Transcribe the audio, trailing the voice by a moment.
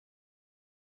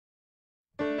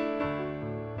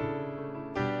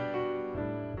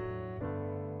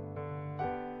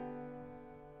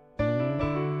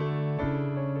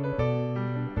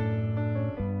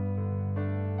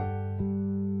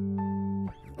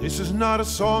This is not a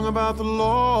song about the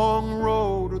long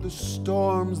road or the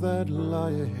storms that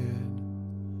lie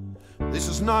ahead. This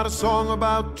is not a song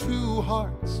about two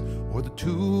hearts or the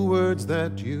two words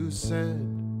that you said.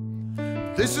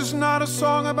 This is not a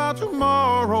song about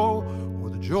tomorrow or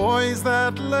the joys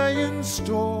that lay in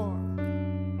store.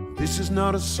 This is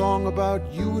not a song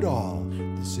about you at all.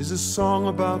 This is a song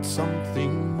about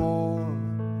something more.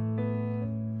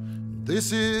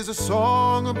 This is a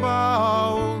song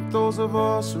about those of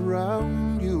us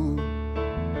around you.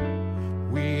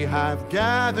 We have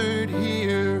gathered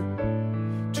here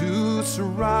to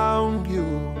surround you,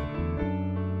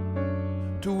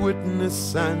 to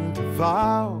witness and to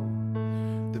vow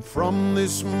that from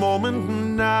this moment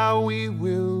now we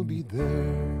will be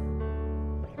there.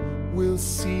 We'll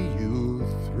see you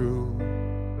through.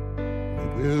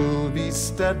 We will be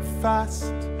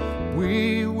steadfast.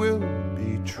 We will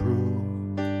be true.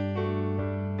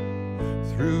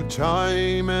 Through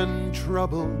time and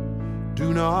trouble,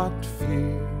 do not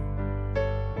fear.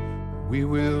 We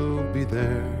will be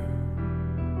there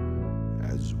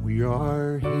as we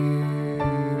are here.